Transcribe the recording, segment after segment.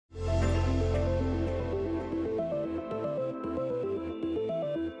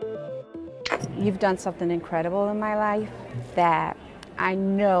You've done something incredible in my life that I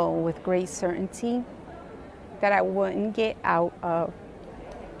know with great certainty that I wouldn't get out of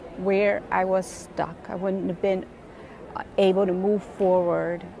where I was stuck. I wouldn't have been able to move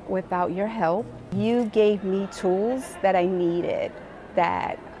forward without your help. You gave me tools that I needed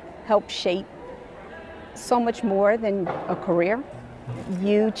that helped shape so much more than a career.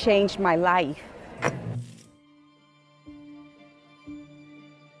 You changed my life.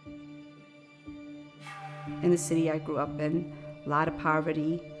 In the city I grew up in, a lot of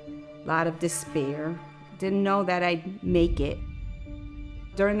poverty, a lot of despair. Didn't know that I'd make it.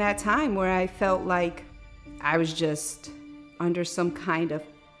 During that time where I felt like I was just under some kind of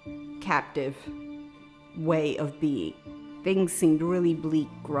captive way of being. Things seemed really bleak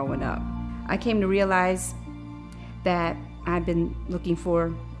growing up. I came to realize that I've been looking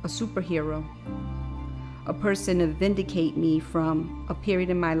for a superhero, a person to vindicate me from a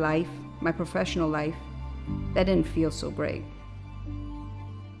period in my life, my professional life, that didn't feel so great.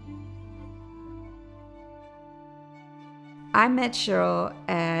 I met Cheryl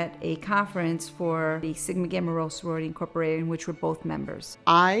at a conference for the Sigma Gamma Rho Sorority Incorporated, in which we're both members.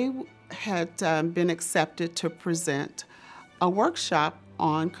 I had been accepted to present a workshop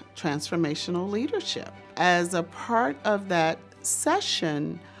on transformational leadership. As a part of that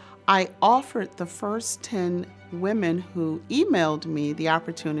session, I offered the first 10 women who emailed me the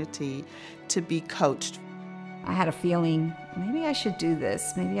opportunity to be coached. I had a feeling, maybe I should do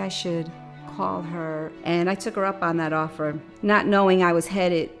this, maybe I should call her, and I took her up on that offer, not knowing I was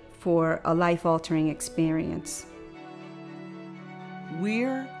headed for a life-altering experience.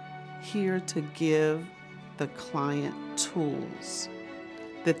 We're here to give the client tools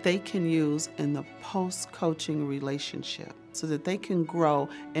that they can use in the post-coaching relationship so that they can grow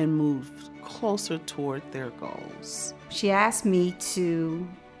and move closer toward their goals. She asked me to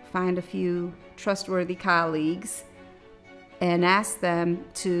find a few trustworthy colleagues and ask them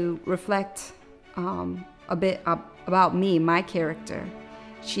to reflect a bit about me, my character.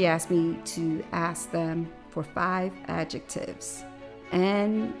 She asked me to ask them for 5 adjectives,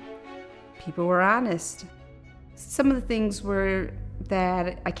 and people were honest. Some of the things were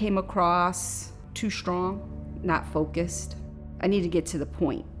that I came across too strong, not focused. I need to get to the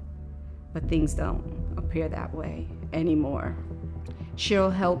point, but things don't appear that way anymore.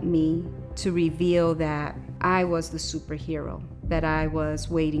 Cheryl helped me to reveal that I was the superhero that I was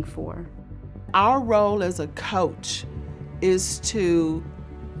waiting for. Our role as a coach is to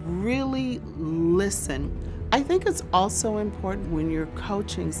really listen. I think it's also important when you're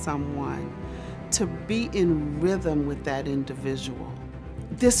coaching someone to be in rhythm with that individual.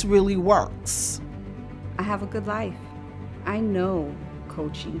 This really works. I have a good life. I know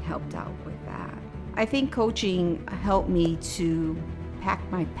coaching helped out with that. I think coaching helped me to pack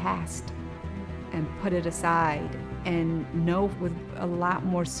my past and put it aside and know with a lot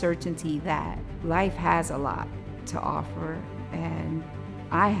more certainty that life has a lot to offer, and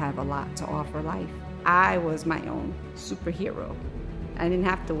I have a lot to offer life. I was my own superhero. I didn't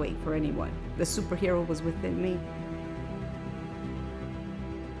have to wait for anyone. The superhero was within me.